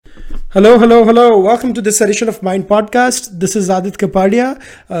Hello, hello, hello. Welcome to this edition of Mind Podcast. This is Aadit Kapadia.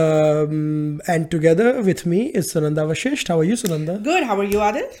 And together with me is Sunanda Vashisht. How are you, Sunanda? Good. How are you,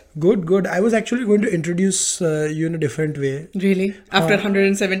 Aadit? Good. I was actually going to introduce you in a different way. Really? After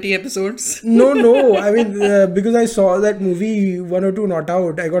 170 episodes? No. I mean, because I saw that movie 102 Not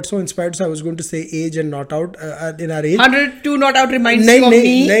Out, I got so inspired, so I was going to say age and not out in our age. 102 Not Out reminds you of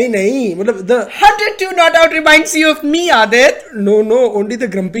me? No. The 102 Not Out reminds you of me, Aadit? No. Only the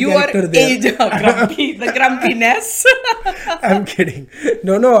grumpy character. Age grumpy, the grumpiness. I'm kidding.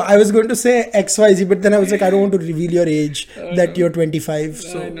 No, I was going to say XYZ, but then I was like, I don't want to reveal your age, that you're 25.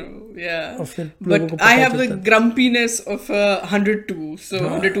 So I know, yeah. But I have the grumpiness of 102, so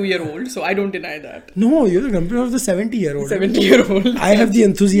 102-year-old, so I don't deny that. No, you're the grumpy of the 70-year-old. 70-year-old. I have the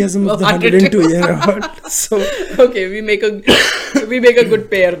enthusiasm of the 102-year-old. So okay, we make a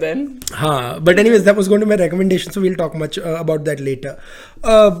good pair then. But anyways, that was going to be my recommendation, so we'll talk much about that later.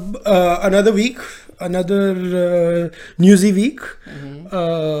 Another week, another newsy week.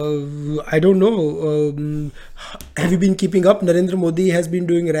 I don't know. Have you been keeping up? Narendra Modi has been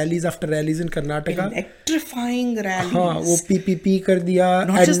doing rallies after rallies in Karnataka. Electrifying rallies. वो PPP कर दिया.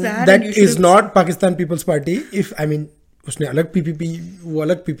 Not just that. That is not Pakistan People's Party. उसने अलग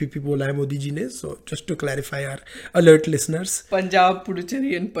PPP बोला है मोदी जी ने. So just to clarify our alert listeners. Punjab,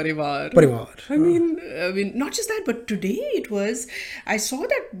 Puducherry and Parivar. I mean, not just that, but today I saw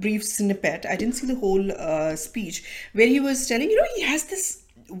that brief snippet. I didn't see the whole speech where he was telling, he has this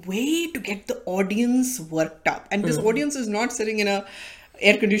way to get the audience worked up. And this audience is not sitting in a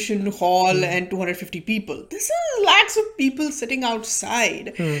air-conditioned hall and 250 people. This is lakhs of people sitting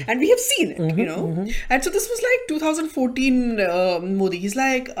outside. And we have seen it, And so this was like 2014 Modi. He's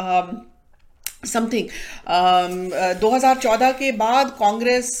like... something 2014 के बाद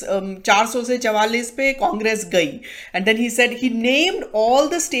कांग्रेस 400 से 44 पे कांग्रेस गई and then he said he named all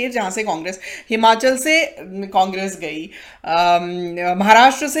the states जहाँ से कांग्रेस हिमाचल से कांग्रेस गई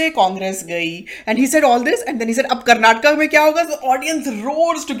महाराष्ट्र से कांग्रेस गई and he said all this and then he said अब कर्नाटका में क्या होगा. The audience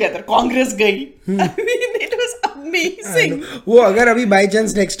roars together. Congress गई. I mean it was amazing. वो अगर अभी by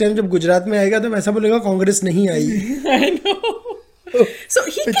chance next time जब गुजरात में आएगा तो ऐसा बोलेगा कांग्रेस नहीं आई. I know. So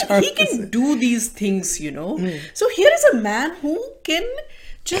he can do these things, So here is a man who can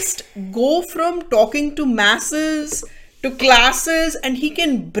just go from talking to masses to classes and he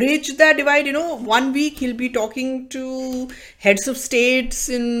can bridge that divide. 1 week he'll be talking to heads of states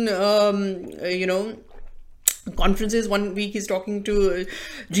in, conferences. 1 week he's talking to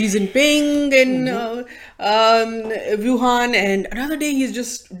Xi Jinping in Wuhan, and another day he's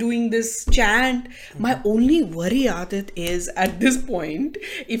just doing this chant. My only worry, Aadit, is at this point,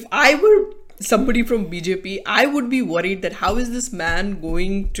 if I were somebody from BJP, I would be worried that how is this man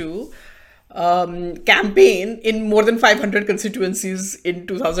going to campaign in more than 500 constituencies in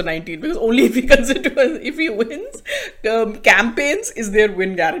 2019, because only if he wins campaigns is their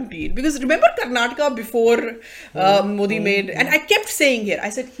win guaranteed. Because remember Karnataka before Modi made, and I kept saying here, I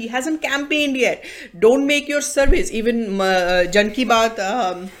said he hasn't campaigned yet, don't make your surveys. Even Jan Ki Baat,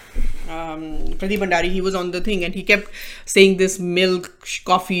 Pradeep Bhandari, he was on the thing and he kept saying this milk,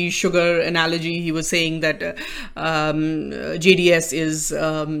 coffee, sugar analogy. He was saying that JDS is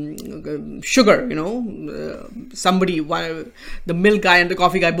sugar, the milk guy and the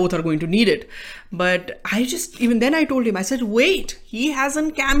coffee guy both are going to need it. But even then I told him, I said, wait, he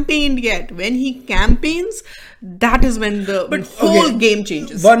hasn't campaigned yet. When he campaigns, that is when the whole game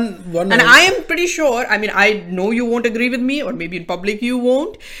changes. And I am pretty sure, I know you won't agree with me, or maybe in public you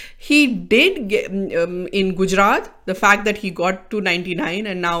won't. He did get, in Gujarat, the fact that he got to 99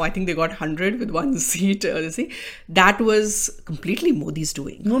 and now I think they got 100 with one seat, that was completely Modi's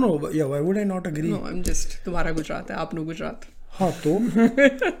doing. No, why would I not agree? No, I'm just, तुम्हारा गुजरात है, आपनो गुजरात. हाँ तो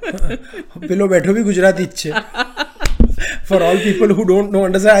pillow बैठो भी गुजराती छे. For all people who don't know,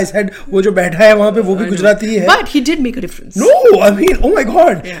 understand, I said, वो जो बैठा है वहाँ पे वो भी गुजराती है. But he did make a difference. No, oh my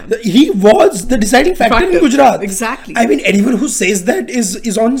God. Yeah. He was the deciding factor in Gujarat. Exactly. Anyone who says that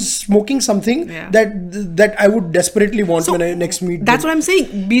is on smoking something that I would desperately want when I next meet. That's what I'm saying.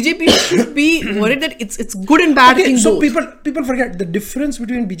 BJP should be worried that it's good and bad in so both. people forget the difference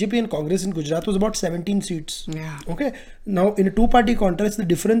between BJP and Congress in Gujarat was about 17 seats. Yeah. Okay. Now in a two-party contest, the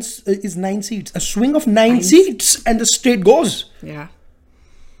difference is 9 seats. A swing of 9 seats and the state goes. Yeah.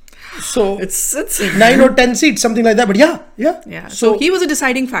 So it's 9 or 10 seats, something like that. But yeah. So he was a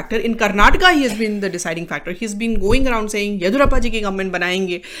deciding factor. In Karnataka, he has been the deciding factor. He's been going around saying, Yedurappa ji ki government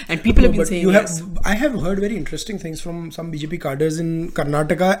banayenge, and people have been saying yes. I have heard very interesting things from some BJP cadres in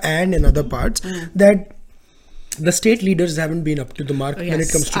Karnataka and in other parts that the state leaders haven't been up to the mark when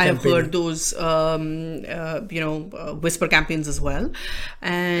it comes to I have campaigning. heard those, whisper campaigns as well,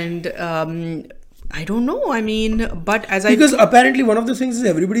 and I don't know. I mean, but because apparently one of the things is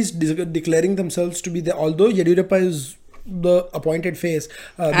everybody's declaring themselves to be the, although Yadurappa is the appointed face,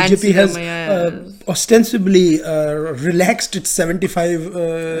 BJP has ostensibly relaxed its 75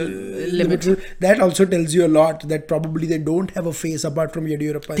 limit. That also tells you a lot that probably they don't have a face apart from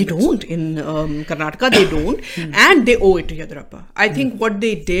Yadurappa. They don't in Karnataka. They don't, and they owe it to Yadurappa. I think what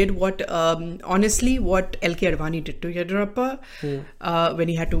they did, honestly, what LK Advani did to Yadurappa when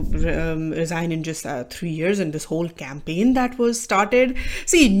he had to resign in just 3 years, and this whole campaign that was started.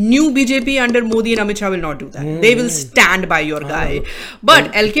 See, new BJP under Modi and Amit Shah will not do that. They will stand by your guy.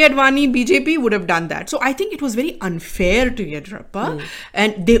 But LK Advani, BJP would have done that. So I think it was very unfair to Yadurappa,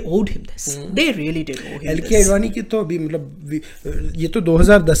 and they owed him this. They really did owe him LK this. Advani की तो अभी मतलब ये तो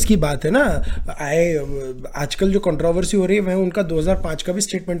 2010 की बात है ना. आजकल जो कंट्रोवर्सी हो रही है मैं उनका 2005 का भी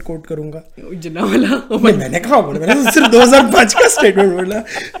स्टेटमेंट कोट करूंगा. जिन्ना वाला मैंने कहा बोला, मैंने सिर्फ 2005 का स्टेटमेंट बोला.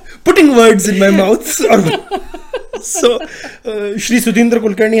 Putting words in my mouth. So, Shri Sudhindra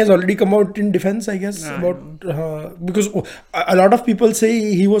Kulkarni has already come out in defense, I guess, about because a lot of people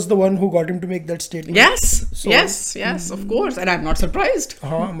say he was the one who got him to make that statement. Yes, so, yes, of course, and I'm not surprised.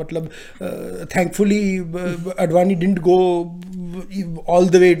 मतलब thankfully Advani didn't go all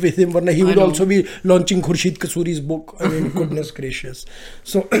the way with him, वरना he would also be launching Khurshid Kasuri's book. I mean, goodness gracious.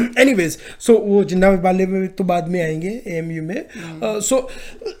 So, anyways, so वो जिन्ना वाले में तो बाद में आएंगे AMU में. So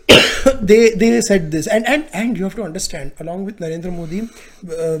they said this, and you have to understand, along with Narendra Modi,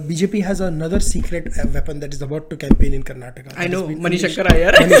 BJP has another secret weapon that is about to campaign in Karnataka. I know, Manishankar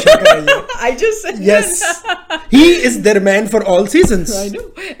Iyer. I just said yes, he is their man for all seasons. I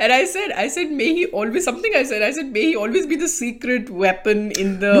know, and I said, may he always may he always be the secret weapon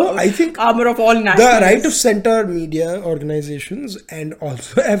in the armor of all nationalists. The right of center media organizations and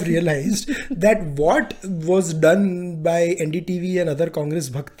also have realized that what was done by NDTV and other Congress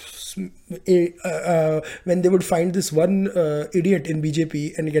bhakts when they would find this one idiot in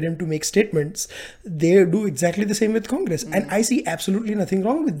BJP and get him to make statements, they do exactly the same with Congress. And I see absolutely nothing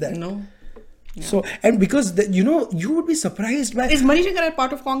wrong with that. No. Yeah. So, and because, you would be surprised by... Is Manishankar Iyer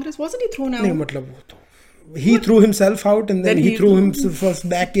part of Congress? Wasn't he thrown out? No, he threw himself out and then he threw himself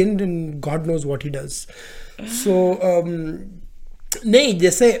back in, and God knows what he does. So, नहीं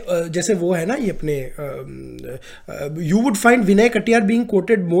जैसे वो है ना ये अपने you would find Vinay Katiyar being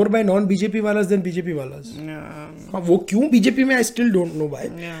quoted more by non-BJP वालास than BJP वालास. वो क्यों BJP में I still don't know why.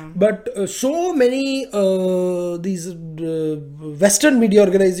 But so many these Western media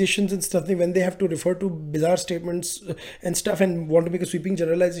organizations and stuff, when they have to refer to bizarre statements and stuff and want to make a sweeping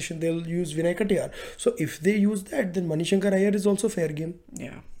generalization, they'll use Vinay Katiyar. So if they use that, then Manishankar Iyer is also fair game.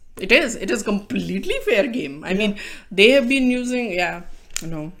 Yeah. It is completely fair game. I mean, they have been using,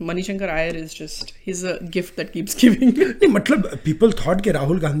 Manishankar Iyer is just, he's a gift that keeps giving. नहीं मतलब people thought कि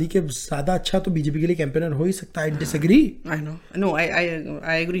राहुल गांधी के ज़्यादा अच्छा तो BJP के लिए campaigner हो ही सकता है. I disagree. I know. No,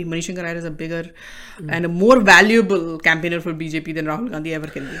 I agree. Manishankar Iyer is a bigger and a more valuable campaigner for BJP than Rahul Gandhi ever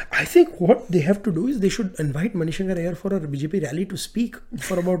can be. I think what they have to do is they should invite Manishankar Iyer for a BJP rally to speak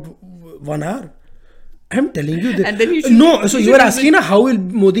for about 1 hour. I'm telling you that. And then you were asking how will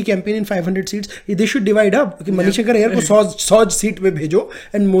Modi campaign in 500 seats? They should divide up. Manishankar Iyer को 100 seat पे भेजो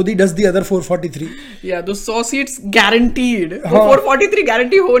and Modi does the other 443. Yeah, those 100 seats guaranteed. 443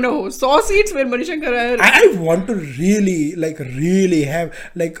 guarantee हो ना हो. 100 seats where Manishankar Iyer. I want to really have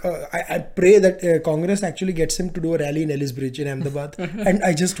I pray that Congress actually gets him to do a rally in Ellis Bridge in Ahmedabad. And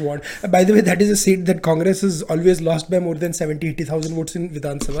I just want. By the way, that is a seat that Congress has always lost by more than 70,000-80,000 votes in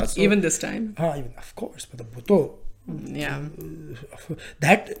Vidhan Sabha. So, even this time. Even, of course. Yeah.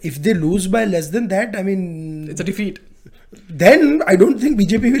 That if they lose by less than that, I mean, it's a defeat. Then I don't think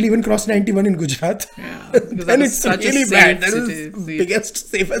BJP will even cross 91 in Gujarat. Yeah, because then it's really bad. That is the biggest,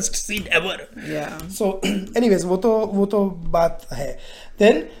 safest seat ever. Yeah. So, anyways, वो तो बात है.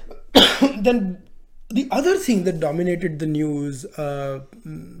 Then the other thing that dominated the news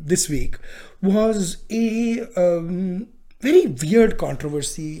this week was a very weird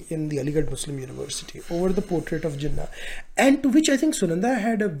controversy in the Aligarh Muslim University over the portrait of Jinnah, and to which I think Sunanda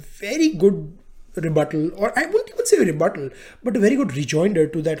had a very good rebuttal, or I wouldn't even say a rebuttal, but a very good rejoinder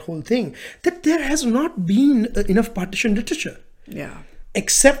to that whole thing, that there has not been enough partition literature. Yeah.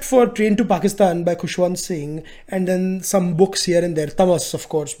 Except for Train to Pakistan by Khushwant Singh, and then some books here and there, Tamas, of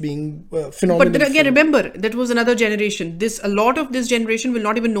course, being phenomenal. But then again, remember, that was another generation. A lot of this generation will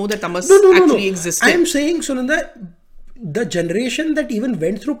not even know that Tamas actually existed. I am saying, Sunanda, the generation that even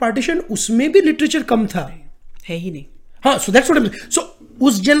went through partition, उसमें भी literature कम था. है ही नहीं. हाँ, so that's what I'm saying. So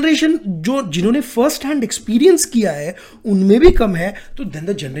उस generation जो जिन्होंने first hand experience किया है उनमें भी कम है, तो then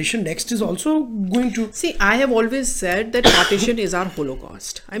the generation next is also going to see. I have always said that partition is our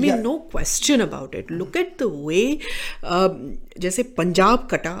Holocaust. I mean, no question about it. Look at the way जैसे पंजाब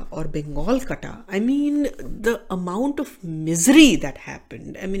कटा और बंगाल कटा. I mean, the amount of misery that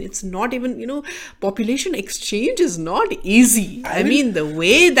happened. I mean, it's not even, population exchange is not easy. I mean, the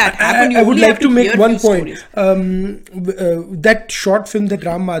way that happened. I would like to make one point. That short film that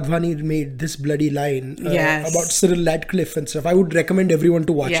Ram Madhwani made, This Bloody Line, about Cyril Radcliffe and stuff, I would recommend everyone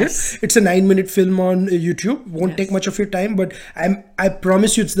to watch it. It's a 9-minute film on YouTube. Won't take much of your time, but I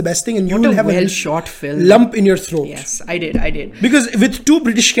promise you it's the best thing, and you will have a short film lump in your throat. Yes, I did. Because with two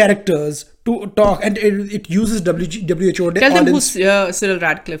British characters to talk, and it uses WHO. Tell them who Cyril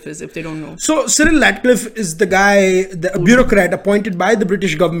Radcliffe is if they don't know. So Cyril Radcliffe is the guy, the bureaucrat appointed by the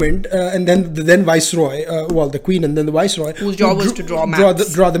British government, and then the then Viceroy, the Queen, and then the Viceroy, whose job was to draw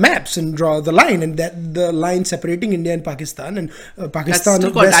maps. Draw the maps and draw the line, and that the line separating India and Pakistan, and Pakistan. That's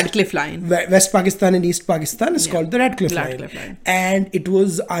still called Radcliffe Line. West Pakistan and East Pakistan is called the Radcliffe line. And it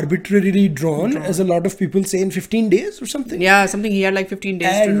was arbitrarily drawn, as a lot of people say, in 15 days or something. Yeah, something he had like 15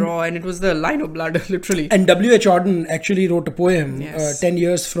 days to draw, and it was the line of blood, literally. And W.H. Auden actually wrote a poem 10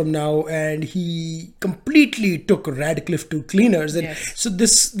 years from now, and he completely took Radcliffe to cleaners. And so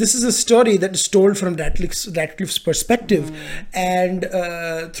this is a story that is told from Radcliffe's perspective, and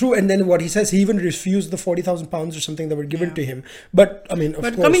then what he says, he even refused the 40,000 pounds or something that were given to him. But I mean, of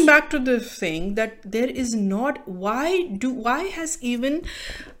course, coming back to the thing that there is not, why has even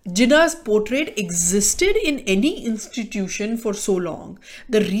Jinnah's portrait existed in any institution for so long?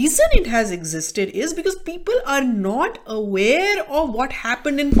 The reason it has existed is because people are not aware of what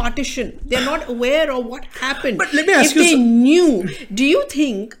happened in partition. They're not aware of what happened. But let me ask you, if they knew, do you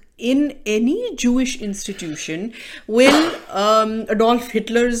think in any Jewish institution will Adolf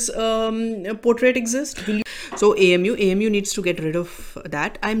Hitler's portrait exist? So AMU needs to get rid of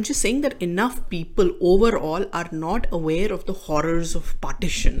that. I'm just saying that enough people overall are not aware of the horrors of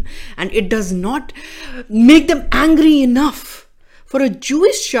partition, and it does not make them angry enough. For a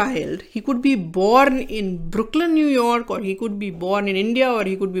Jewish child, he could be born in Brooklyn, New York, or he could be born in India, or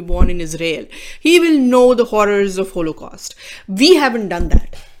he could be born in Israel. He will know the horrors of Holocaust. We haven't done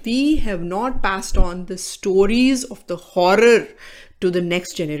that. We have not passed on the stories of the horror to the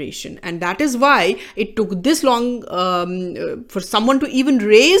next generation, and that is why it took this long for someone to even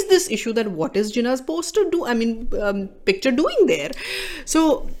raise this issue that what is Jinnah's picture doing there.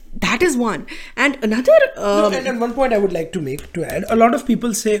 So that is one. And another and one point I would like to add, a lot of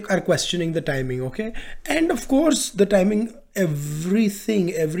people are questioning the timing, okay? And of course the timing, every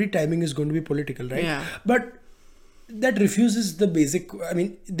timing is going to be political, right? But that refuses the basic,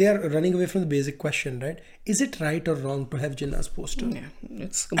 they are running away from the basic question, right? Is it right or wrong to have Jinnah's poster? Yeah,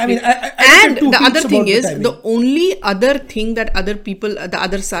 it's complete. And the other thing is, the only other thing that other people, the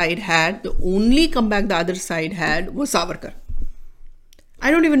other side had, the only comeback the other side had was Savarkar.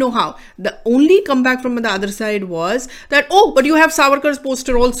 I don't even know how. The only comeback from the other side was that, but you have Savarkar's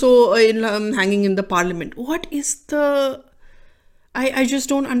poster also hanging in the parliament. What is the... I just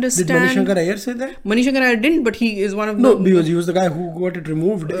don't understand. Did Manishankar Iyer say that? Manishankar Iyer didn't, but he is one of the... No, because he was the guy who got it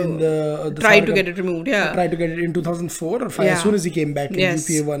removed in the tried to get it removed, tried to get it in 2004 or 5, as soon as he came back in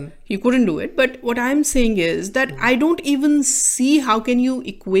UPA 1. He couldn't do it. But what I'm saying is that I don't even see how can you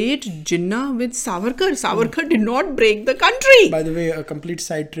equate Jinnah with Savarkar. Savarkar did not break the country. By the way, a complete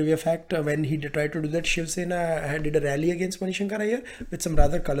side trivia fact, when he tried to do that, Shiv Sena did a rally against Manishankar Iyer with some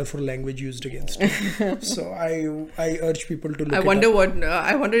rather colourful language used against him. So I urge people to look at it.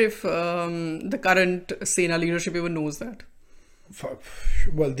 I wonder if the current Sena leadership even knows that.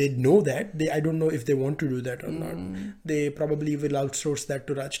 Well, they know that. I don't know if they want to do that or not. They probably will outsource that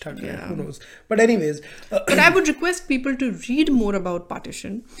to Raj Thakre. Who knows? But anyways. But I would request people to read more about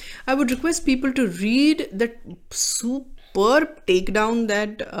partition. I would request people to read that superb takedown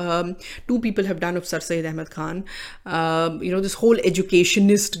that two people have done of Sir Syed Ahmed Khan. This whole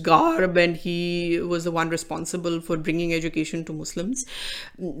educationist garb, and he was the one responsible for bringing education to Muslims.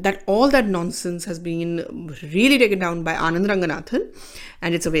 That all that nonsense has been really taken down by Anand Ranganathan,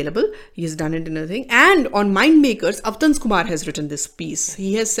 and it's available. He has done it in a thing. And on Mind Makers, Avtans Kumar has written this piece.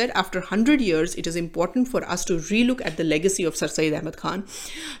 He has said, after 100 years, it is important for us to relook at the legacy of Sir Syed Ahmed Khan.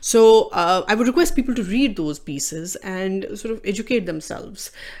 So I would request people to read those pieces and sort of educate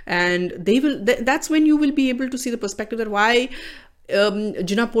themselves, and they will. That's when you will be able to see the perspective that why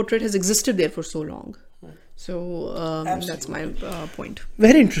Jinnah portrait has existed there for so long. So that's my point.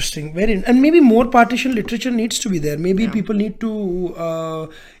 Very interesting. And maybe more partition literature needs to be there. Maybe people need to,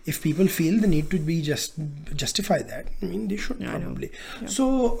 if people feel the need to be justify that. I mean, they should probably. Yeah.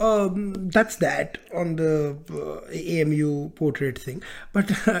 So that's that on the AMU portrait thing.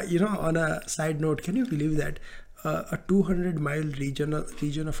 But on a side note, can you believe that a 200-mile region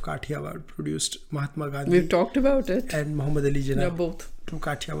of Kathiawad produced Mahatma Gandhi? We've talked about it. And Muhammad Ali Jinnah. Yeah, both. Two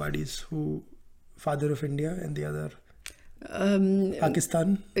Kathiawadis who. Father of India and the other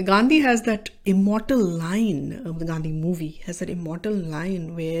Pakistan. Gandhi has that immortal line of the Gandhi movie, has that immortal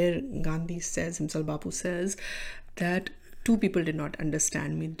line where Gandhi says, himself Bapu says, that two people did not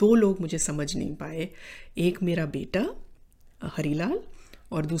understand me. दो लोग मुझे समझ नहीं पाए. एक मेरा बेटा हरीलाल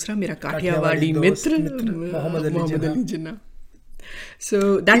और दूसरा मेरा काठियावाड़ी मित्र Mohammad Ali Jinnah.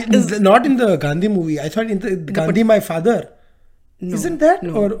 So that is not in the Gandhi movie. I thought in the Gandhi My Father. No, isn't that?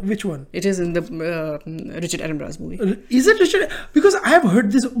 No. Or which one? It is in the Richard Attenborough's movie. Is it Richard? Because I have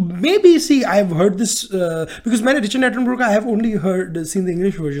heard this. Maybe, see, I have heard this. Because Richard Attenborough, I have only seen the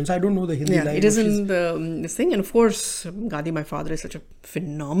English version. So I don't know the Hindi line. It is in this thing. And of course, Gandhi, My Father is such a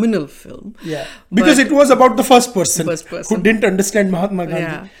phenomenal film. Yeah. Because it was about the first person who didn't understand Mahatma Gandhi.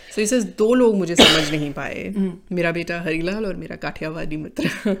 Yeah. So he says, दो लोग मुझे समझ नहीं पाए. मेरा बेटा हरीलाल और मेरा काठियावाड़ी मित्र.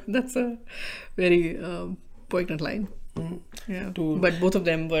 That's a very poignant line. Yeah, but both of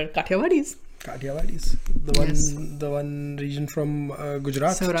them were Kathiawadis. The one region from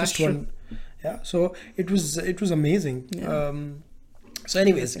Gujarat, just one. Yeah, so it was amazing. Yeah. So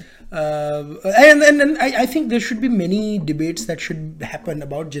anyways, and I think there should be many debates that should happen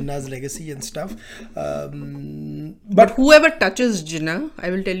about Jinnah's legacy and stuff. But whoever touches Jinnah, I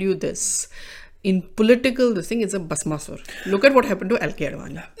will tell you this. In political, this thing is a basmasur. Look at what happened to L.K.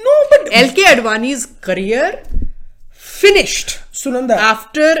 Advani. No, but L.K. Advani's career finished Sunanda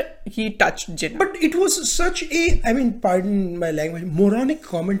after he touched Jinnah. But it was such a, I mean, pardon my language, moronic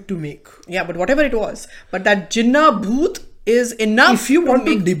comment to make. Yeah, but whatever it was. But that Jinnah booth is enough. If you want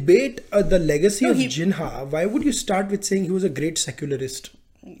to debate the legacy of Jinnah, why would you start with saying he was a great secularist?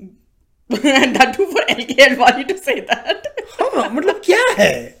 And that too for L.K. Advani to say that. मतलब क्या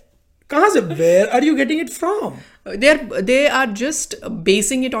है? Where are you getting it from? They are just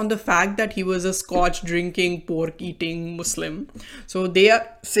basing it on the fact that he was a scotch drinking, pork eating Muslim. So they are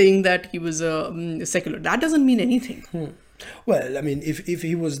saying that he was a secular. That doesn't mean anything. Well, I mean, if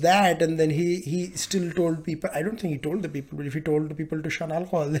he was that and then he still told people, I don't think he told the people, but if he told the people to shun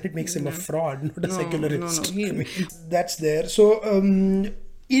alcohol, then it makes him a fraud, not a secularist. No. I mean, that's there. So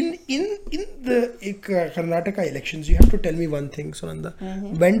in the Karnataka elections, you have to tell me one thing, Sunanda.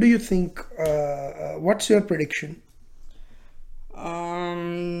 When do you think, what's your prediction?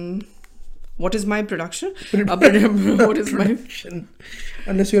 What is my prediction? What is my prediction?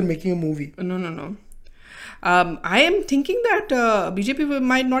 Unless you're making a movie. No. I am thinking that BJP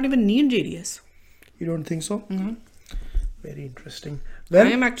might not even need JDS. You don't think so? Very interesting. Well,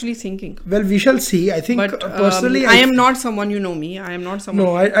 I am actually thinking. Well, we shall see. I think personally... I am not someone, you know me. I am not someone...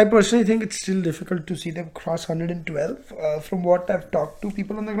 No, I personally think it's still difficult to see them cross 112 from what I've talked to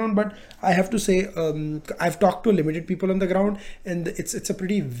people on the ground. But I have to say, I've talked to limited people on the ground and it's a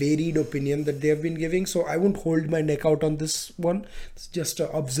pretty varied opinion that they have been giving. So I won't hold my neck out on this one. It's just an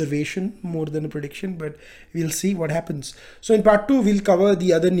observation more than a prediction, but we'll see what happens. So in part 2, we'll cover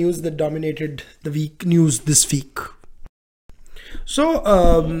the other news that dominated the news this week. So,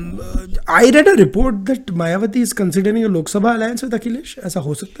 I read a report that Mayawati is considering a Lok Sabha alliance with Akhilesh. ऐसा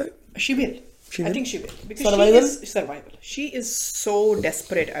हो सकता है? She will. I think she will. Because survival. She is so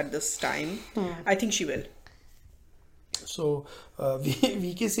desperate at this time. I think she will. So,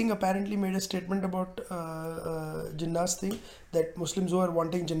 VK Singh apparently made a statement about Jinnah's thing, that Muslims who are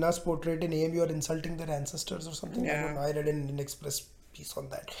wanting Jinnah's portrait in AMU are insulting their ancestors or something. Yeah. I don't know. I read an Indian Express piece on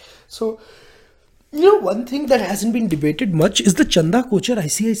that. So, you know, one thing that hasn't been debated much is the Chanda Kochar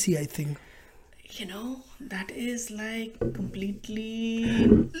ICICI thing. You know, that is like completely...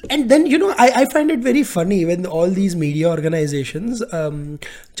 And then, you know, I find it very funny when all these media organizations,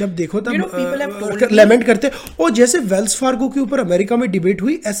 जब देखो तब lament करते ओ जैसे Wells Fargo के ऊपर America में debate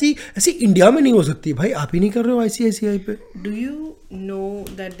हुई ऐसी इंडिया में नहीं हो सकती भाई आप ही नहीं कर रहे हो ICICI पे. Do you know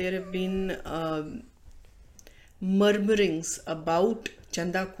that there have been murmurings about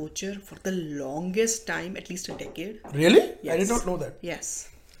Chanda Kochar for the longest time, at least a decade? Really? Yes. I did not know that. Yes.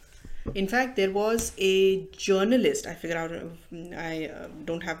 In fact, there was a journalist, I figure out, I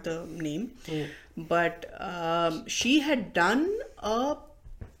don't have the name, but she had done a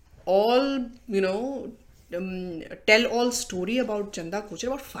tell-all story about Chanda Kochar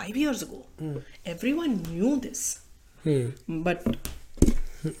about 5 years ago. Everyone knew this. But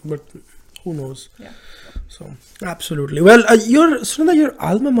Who knows? Yeah. So absolutely. Well, Sunanda, your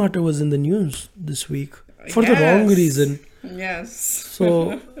alma mater was in the news this week for the wrong reason. Yes.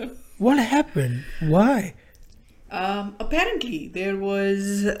 So what happened? Why? Apparently, there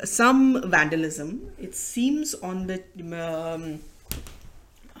was some vandalism. It seems on the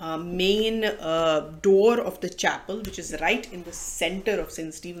main door of the chapel, which is right in the center of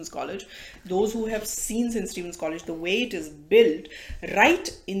St. Stephen's College. Those who have seen St. Stephen's College, the way it is built, right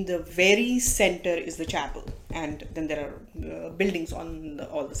in the very center is the chapel, and then there are buildings on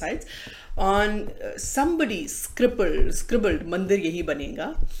all the sides. On somebody scribbled "Mandir yahi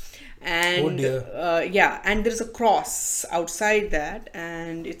banega." And and there's a cross outside that,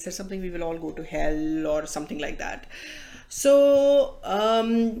 and it says something, "We will all go to hell," or something like that. So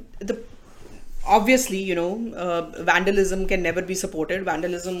obviously, vandalism can never be supported.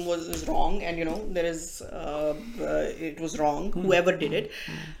 Vandalism is wrong, and there is it was wrong, whoever did it.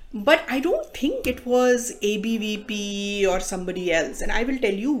 But I don't think it was ABVP or somebody else, and I will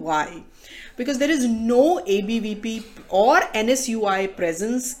tell you why. Because there is no ABVP or NSUI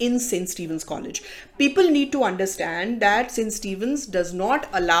presence in St. Stephen's College. People need to understand that St. Stephen's does not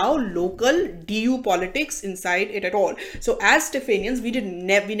allow local DU politics inside it at all. So as Stephanians, we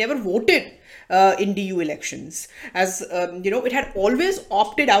never voted in DU elections, as it had always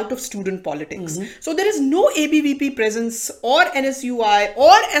opted out of student politics. So there is no ABVP presence or NSUI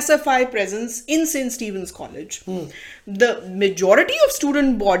or SFI presence in St. Stephen's College. The majority of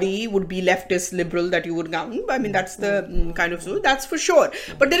student body would be leftist, liberal, that you would count. I mean, that's the kind of, so that's for sure.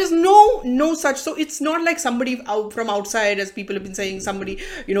 But there is no such, so it's not like somebody from outside, as people have been saying, somebody,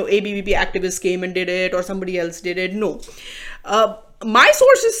 ABVP activists came and did it, or somebody else did it. No. My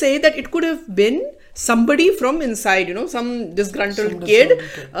sources say that it could have been somebody from inside, some disgruntled kid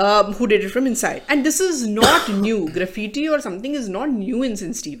who did it from inside. And this is not new. Graffiti or something is not new in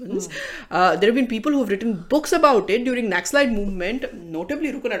St. Stephen's. There have been people who have written books about it during Naxalite movement.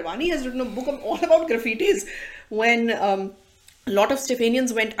 Notably, Rukun Advani has written a book all about graffitis when a lot of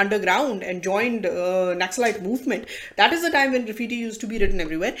Stephanians went underground and joined Naxalite movement. That is the time when graffiti used to be written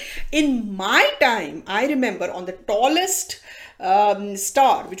everywhere. In my time, I remember on the tallest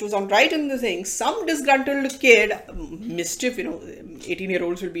star, which was on right in the thing, some disgruntled kid, mischief,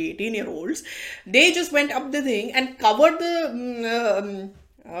 18-year-olds will be 18-year-olds, they just went up the thing and covered the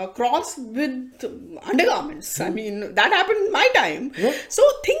cross with undergarments. I mean, that happened in my time. So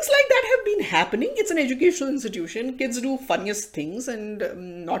things like that have been happening. It's an educational institution. Kids do funniest things and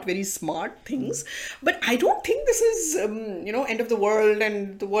not very smart things. But I don't think this is, end of the world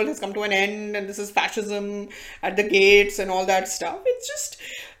and the world has come to an end and this is fascism at the gates and all that stuff. It's just,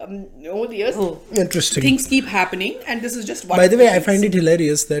 over the years, interesting. Things keep happening, and this is just one. By the way, I find it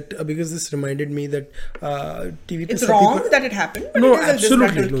hilarious that because this reminded me that TV. It's wrong that it happened. But no, it is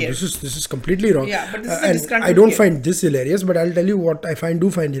absolutely. No, this is completely wrong. Yeah, but this is a disgruntled I don't kid. find this hilarious, but I'll tell you what I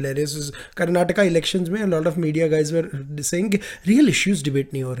do find hilarious is Karnataka elections mein a lot of media guys were saying real issues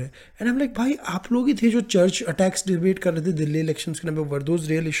debate nahi ho rahe. And I'm like, bhai, aap log hi the jo church attacks debate kar rahe the Delhi elections ke naam, were those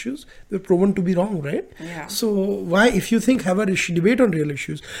real issues? They were proven to be wrong, right? Yeah. So why, if you think, have a debate on real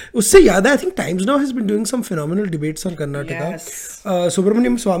issues? Usse yaad hai, I think Times Now has been doing some phenomenal debates on Karnataka. Yes.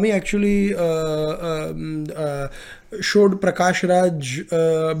 Subramaniam Swamy actually showed Prakash Raj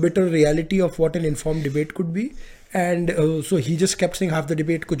bitter reality of what an informed debate could be, and so he just kept saying half the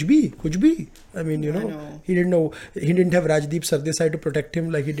debate kuch bhi. I mean, he didn't know, he didn't have Rajdeep Sardesai to protect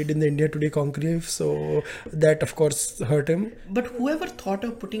him like he did in the India Today conclave, so that of course hurt him. But whoever thought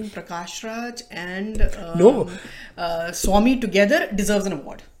of putting Prakash Raj and Swamy together deserves an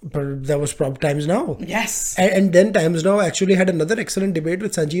award. But that was Times Now. Yes. And then Times Now actually had another excellent debate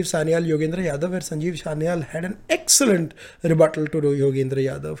with Sanjeev Sanyal, Yogendra Yadav, where Sanjeev Sanyal had an excellent rebuttal to Yogendra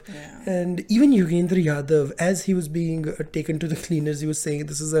Yadav. Yeah. And even Yogendra Yadav, as he was being taken to the cleaners, he was saying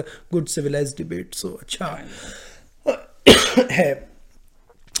this is a good civilized debate. So, acha.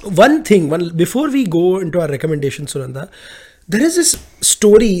 One thing, before we go into our recommendation, Sunanda, there is this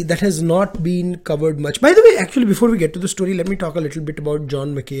story that has not been covered much. By the way, actually, before we get to the story, let me talk a little bit about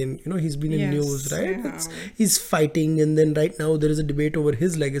John McCain. He's been in news, right? Yeah. He's fighting, and then right now there is a debate over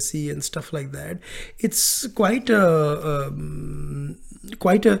his legacy and stuff like that. It's quite a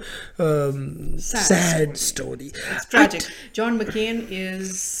sad story. It's tragic. John McCain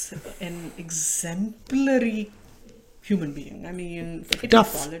is an exemplary human being. I mean,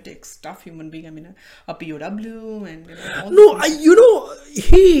 Tough politics, tough human being. I mean, a POW and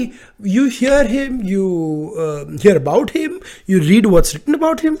you hear him, you hear about him, you read what's written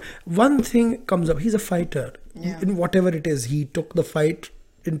about him. One thing comes up: he's a fighter. Yeah. In whatever it is, he took the fight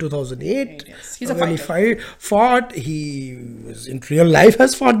in 2008. Yes. He's a when fighter. he fought, he was in real life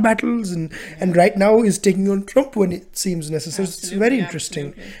has fought battles, and right now is taking on Trump when it seems necessary. It's very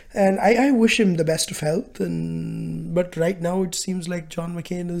interesting, and I wish him the best of health. But right now it seems like John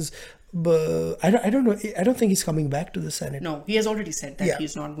McCain is. But I don't know. I don't think he's coming back to the Senate. No, he has already said that Yeah.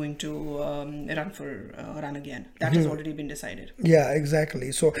 he's not going to run again. That has already been decided. Yeah,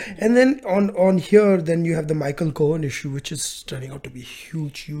 exactly. So, and then on here, then you have the Michael Cohen issue, which is turning out to be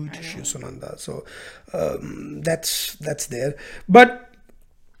huge issue, Sunanda. So, that's there. But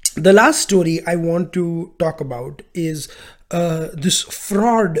the last story I want to talk about is this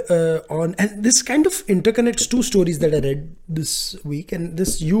fraud on, and this kind of interconnects two stories that I read this week, and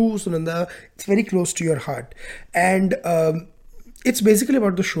this Sunanda, it's very close to your heart, and it's basically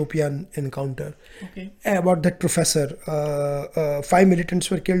about the Shopian encounter. Okay. About that professor. 5 militants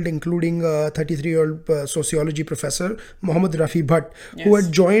were killed, including a 33-year-old sociology professor, Mohammad Rafi Bhatt, who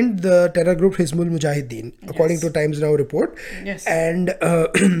had joined the terror group Hizbul Mujahideen, according to Times Now report. Yes. And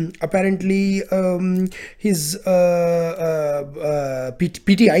apparently his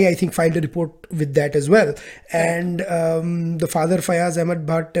PTI, I think, filed a report with that as well. And the father, Fayaz Ahmad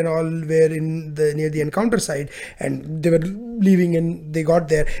Bhatt, and all were near the encounter site, and they were leaving, and they got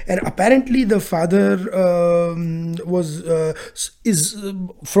there, and apparently the father is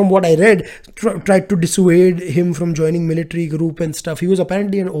from what I read, tried to dissuade him from joining military group and stuff. He was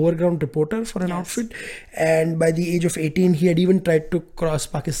apparently an overground reporter for an outfit, and by the age of 18 he had even tried to cross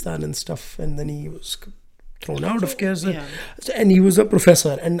Pakistan and stuff, and then he was thrown out, of course. And he was a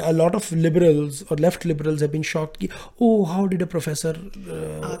professor, and a lot of liberals or left liberals have been shocked. Oh, how did a professor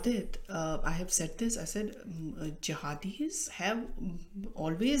Aadit, I have said this. I said jihadis have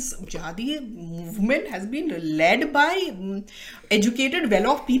always, jihadi movement has been led by educated,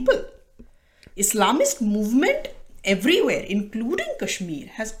 well-off people. Islamist movement everywhere, including Kashmir,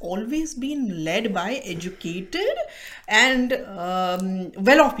 has always been led by educated and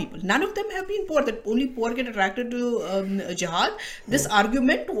well-off people. None of them have been poor. That only poor get attracted to jihad. This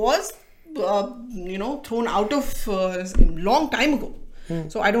argument was, thrown out of long time ago.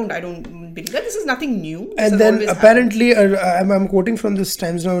 So I don't believe that. This is nothing new. This and has then always apparently I'm quoting from this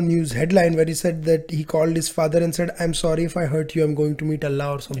Times Now news headline where he said that he called his father and said, "I'm sorry if I hurt you, I'm going to meet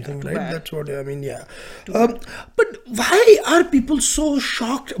Allah," or something, right? bad. That's what I mean. But why are people so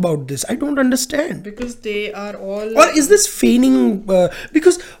shocked about this? I don't understand. because they are all. Or is this feigning?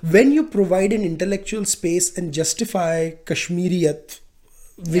 Because when you provide an intellectual space and justify Kashmiriyat,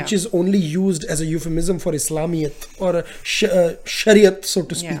 which is only used as a euphemism for Islamiyat or a Shariat, so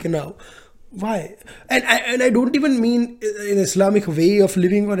to speak, now. Why? And I don't even mean an Islamic way of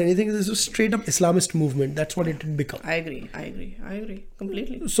living or anything. This is a straight up Islamist movement. That's what it had become. I agree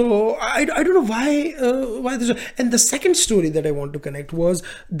completely. So I don't know why this. And the second story that I want to connect was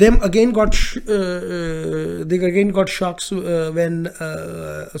them again got shocked when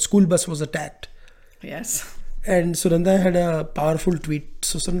a school bus was attacked. Yes. And Sunanda had a powerful tweet.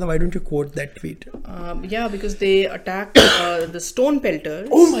 So Sunanda, why don't you quote that tweet? Because they attacked the stone pelters.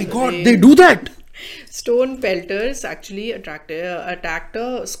 Oh my God, they do that. Stone pelters actually attacked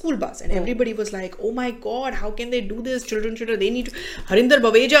a school bus, and everybody was like, "Oh my God, how can they do this? Children, they need to." Harinder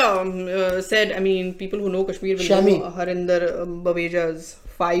Baweja said, I mean, people who know Kashmir will know Harinder Baweja's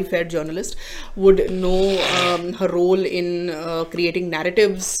 5-head journalist would know her role in creating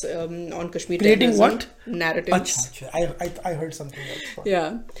narratives on Kashmir. Creating what? Narratives. I heard something else.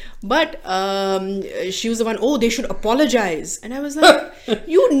 Yeah. But she was the one, "Oh, they should apologize." And I was like,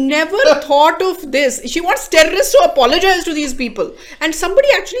 you never thought of this. She wants terrorists to apologize to these people. And somebody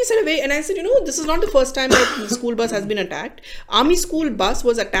actually said away, and I said, this is not the first time that the school bus has been attacked. Army school bus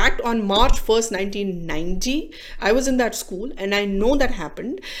was attacked on March 1st, 1990. I was in that school, and I know that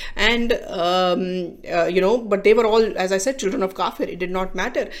happened. And, but they were all, as I said, children of Kafir. It did not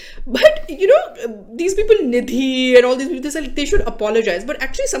matter. But, these people, Nidhi and all these people, they said they should apologize. But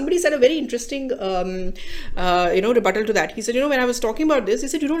actually somebody said a very interesting, rebuttal to that. He said, when I was talking about this, he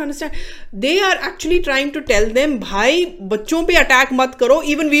said, you don't understand. They are actually trying to tell them, bhai, bachon pe attack mat karo.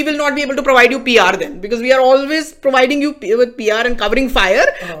 Even we will not be able to provide you PR then. Because we are always providing you with PR and covering fire.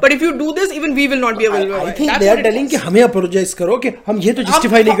 But if you do this, even we will not be able to provide. I think they are telling कि हमें apologize करो कि हम ये तो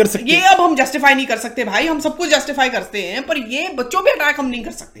justify नहीं कर सकते. ये अब हम justify नहीं कर सकते भाई, हम सब कुछ justify करते हैं, पर ये बच्चों पे attack हम नहीं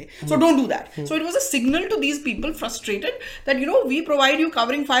कर सकते. So don't do that. So it was a signal to these people frustrated that we provide you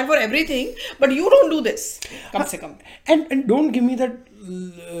covering fire for everything, but you don't do this. Kam se kam. And don't give me that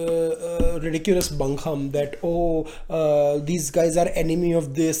ridiculous bungham that these guys are enemy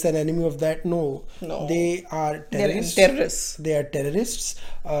of this and enemy of that. No. They are terrorists. They're terrorists. They are terrorists.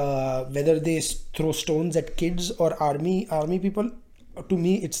 Whether they throw stones at kids or army people, to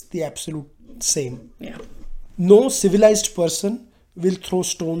me, it's the absolute same. Yeah. No civilized person will throw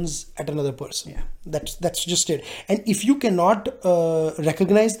stones at another person. Yeah. That's just it. And if you cannot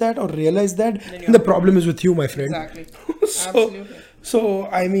recognize that or realize that, then the problem is with you, my friend. Exactly. Absolutely. So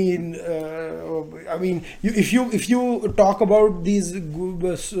I mean, if you talk about these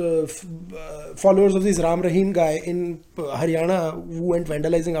followers of this Ram Rahim guy in Haryana who went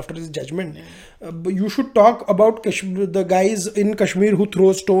vandalizing after his judgment, but you should talk about the guys in Kashmir who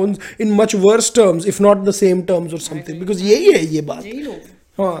throw stones in much worse terms, if not the same terms or something. Because ye baat.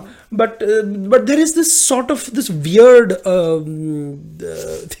 But there is this sort of this weird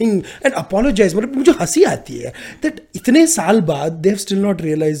thing, and apologize. मतलब मुझे हंसी आती है that इतने साल बाद they have still not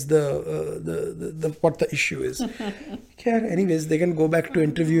realized the what the issue is. Anyways, they can go back to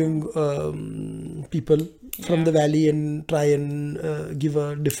interviewing people from the valley and try and give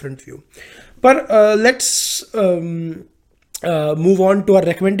a different view. But let's move on to our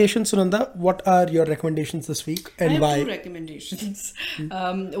recommendations, Sunanda. What are your recommendations this week and why? I have 2 recommendations.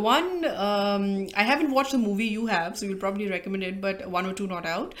 One, I haven't watched the movie you have, so you'll probably recommend it, but 1 or 2 not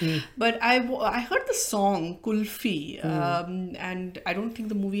out. But I heard the song Kulfi, and I don't think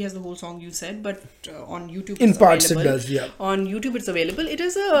the movie has the whole song you said, but on YouTube in it's parts available. It does, yeah. On YouTube it's available. It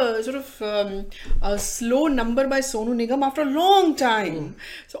is a sort of a slow number by Sonu Nigam after a long time.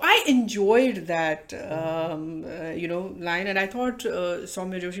 So I enjoyed that line, and I thought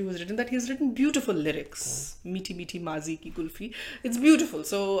Soumya Joshi was written that he's written beautiful lyrics. Meeti meeti mazi ki kulfi. It's beautiful.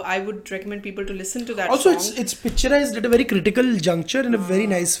 So I would recommend people to listen to that also, song. it's picturized at a very critical juncture in a very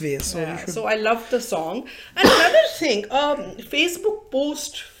nice way. So, so I love the song. And another thing, Facebook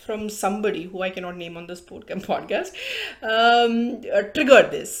post from somebody who I cannot name on this podcast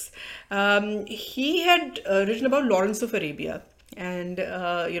triggered this. He had written about Lawrence of Arabia. And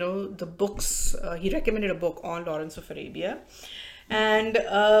the books, he recommended a book on Lawrence of Arabia, and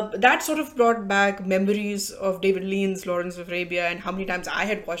that sort of brought back memories of David Lean's Lawrence of Arabia and how many times I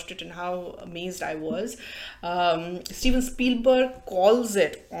had watched it and how amazed I was. Steven Spielberg calls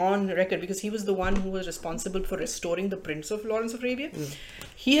it on record, because he was the one who was responsible for restoring the prints of Lawrence of Arabia.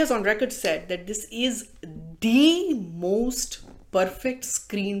 He has on record said that this is the most perfect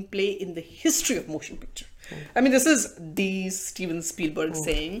screenplay in the history of motion picture. I mean, this is the Steven Spielberg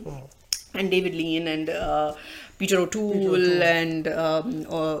saying, and David Lean and Peter O'Toole and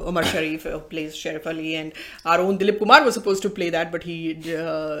Omar Sharif plays Sheriff Ali, and our own Dilip Kumar was supposed to play that, but he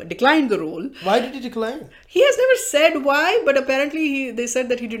declined the role. Why did he decline? He has never said why, but apparently they said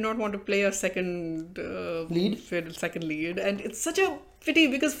that he did not want to play a second lead, and it's such a pity,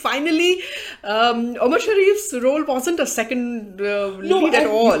 because finally Omar Sharif's role wasn't a second lead at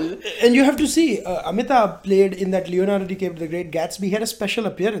all. And you have to see, Amitabh played in that Leonardo DiCaprio, The Great Gatsby. He had a special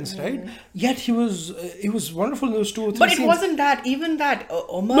appearance, right? Yet he was wonderful in those 2 or 3 But scenes. it wasn't that. Even that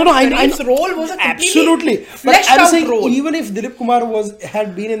Omar Sharif's role was a absolutely fleshed but I'm out saying role. Even if Dilip Kumar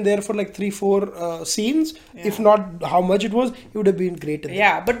had been in there for like 3-4 scenes, if not how much it was, he would have been great in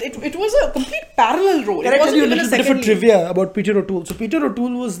that. But it was a complete parallel role. Can I tell you a little bit of a trivia about Peter O'Toole? So Peter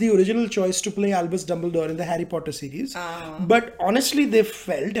O'Toole was the original choice to play Albus Dumbledore in the Harry Potter series. But honestly, they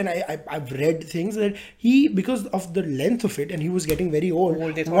felt, and I've read things, that because of the length of it, and he was getting very old,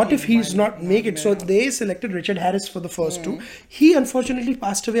 what if he's not make it? So they selected Richard Harris for the first 2. He unfortunately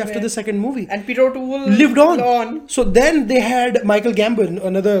passed away after the second movie. And Peter O'Toole lived on. So then they had Michael Gambon,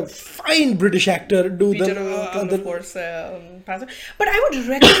 another fine British actor, do Peter O'Toole, of course. But I would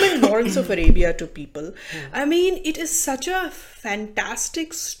recommend Lawrence of Arabia to people. I mean, it is such a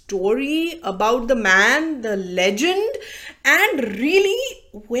fantastic story about the man, the legend, and really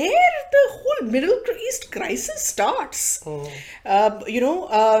where the whole Middle East crisis starts. The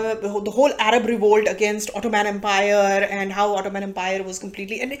whole Arab revolt against Ottoman Empire, and how Ottoman Empire was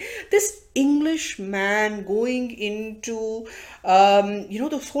completely, and this English man going into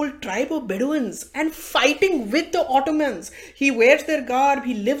the whole tribe of Bedouins and fighting with the Ottomans. He wears their garb,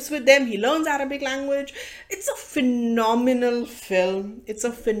 he lives with them, he learns Arabic language. It's a phenomenal film. It's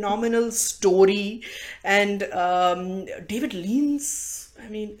a phenomenal story. And David Lean's, I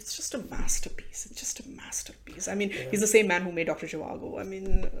mean, it's just a masterpiece. It's just a masterpiece. I mean, he's the same man who made Dr. Zhivago. I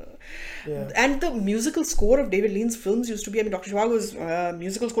mean, and the musical score of David Lean's films used to be, I mean, Dr. Zhivago's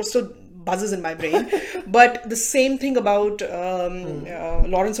musical score still buzzes in my brain. But the same thing about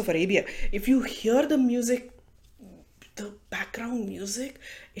Lawrence of Arabia. If you hear the music, the background music,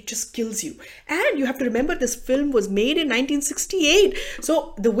 it just kills you. And you have to remember, this film was made in 1968.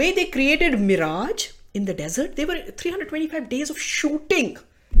 So the way they created Mirage in the desert, they were 325 days of shooting.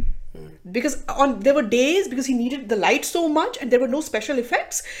 Because there were days, because he needed the light so much and there were no special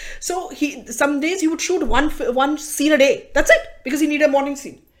effects. So some days he would shoot one scene a day. That's it. because he needed a morning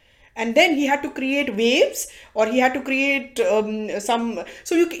scene. And then he had to create waves, or he had to create some.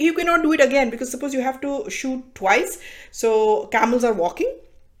 So you cannot do it again, because suppose you have to shoot twice. So camels are walking,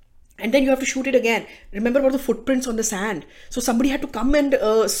 and then you have to shoot it again. Remember about the footprints on the sand. So somebody had to come and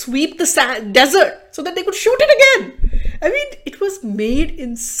sweep the desert so that they could shoot it again. I mean, it was made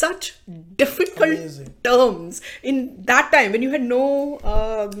in such difficult terms in that time when you had no,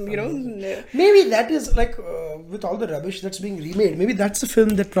 Maybe that is like with all the rubbish that's being remade. Maybe that's the film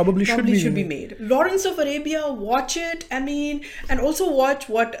that probably should be made. Lawrence of Arabia, watch it. I mean, and also watch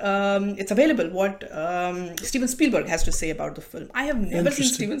what it's available. What Steven Spielberg has to say about the film. I have never seen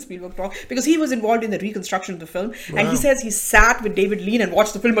Steven Spielberg talk, because he was involved in the reconstruction of the film, and he says he sat with David Lean and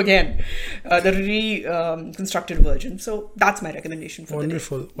watched the film again, the reconstructed version. So that's my recommendation for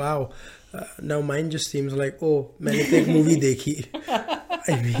Wonderful. The day. Wow. Now mine just seems like, मैंने तो एक movie देखी.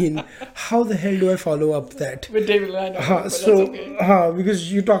 I mean, how the hell do I follow up that? With David Lean.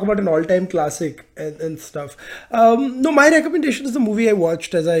 Because you talk about an all-time classic and stuff. No, my recommendation is the movie I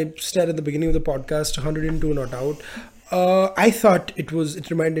watched, as I said at the beginning of the podcast, 102 Not Out. I thought it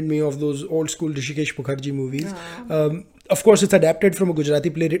reminded me of those old school Rishikesh Mukherjee movies. Of course, it's adapted from a Gujarati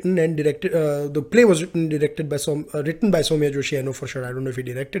play written and directed. The play was written by Soumya Joshi. I know for sure. I don't know if he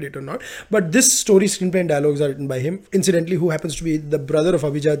directed it or not. But this story, screenplay, and dialogues are written by him. Incidentally, who happens to be the brother of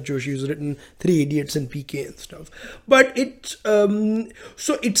Abhijat Joshi, who's written Three Idiots and PK and stuff. But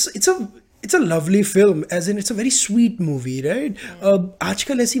it's a lovely film, as in it's a very sweet movie, right?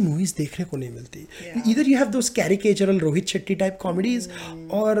 आजकल ऐसी movies देखने को नहीं मिलती. Either you have those caricatural Rohit Shetty type comedies,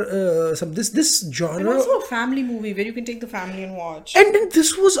 or this genre. And also a family movie where you can take the family and watch. And then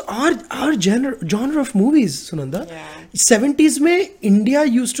this was our genre of movies, Sunanda. Yeah. 70s में India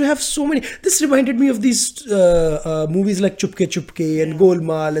used to have so many. This reminded me of these movies like Chupke Chupke and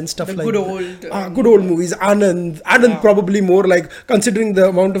Golmaal and stuff like that. Good old movies. Anand probably more, like, considering the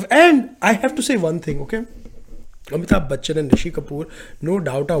amount of. And I have to say one thing, okay? Amitabh Bachchan and Rishi Kapoor, no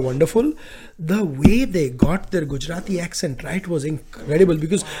doubt, are wonderful. The way they got their Gujarati accent right was incredible,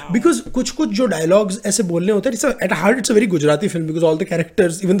 because कुछ जो dialogues ऐसे बोलने होते हैं, at heart it's a very Gujarati film, because all the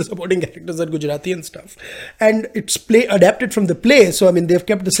characters, even the supporting characters, are Gujarati and stuff, and it's adapted from the play. So I mean, they've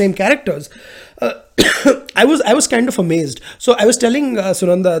kept the same characters. I was kind of amazed. So I was telling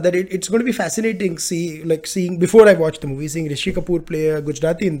Sunanda that it's going to be fascinating seeing before I watched the movie, seeing Rishi Kapoor play a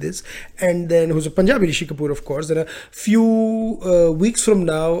Gujarati in this, and then who's a Punjabi Rishi Kapoor, of course. Then a few weeks from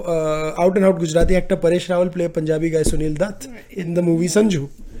now, out and out Gujarati actor Paresh Rawal play a Punjabi guy Sunil Dutt in the movie Sanju.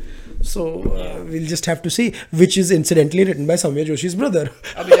 So we'll just have to see, which is incidentally written by Soumya Joshi's brother,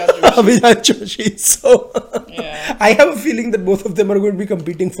 Abhijat Joshi. So I have a feeling that both of them are going to be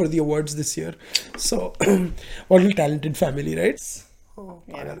competing for the awards this year. So what a talented family, right?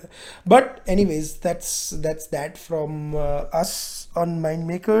 But anyways, that's that from us on Mind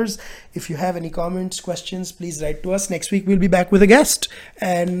Makers. If you have any comments, questions, please write to us. Next week we'll be back with a guest,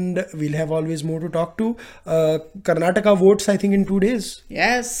 and we'll have always more to talk to. Karnataka votes, I think, in 2 days.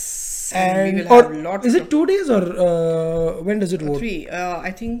 Yes. And we will have lots. Is it 2 days, or when does it vote? 3.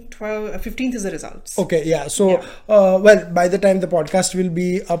 I think 15th is the results. Okay, yeah. So, well, by the time the podcast will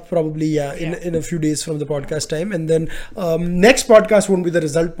be up, probably in a few days from the podcast time, and then next podcast won't be the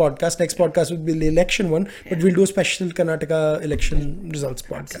result podcast. Next podcast will be the election one, but we'll do a special Karnataka election results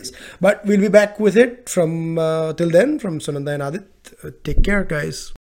podcast. But we'll be back with it from till then, from Sunanda and Aadit. Take care, guys.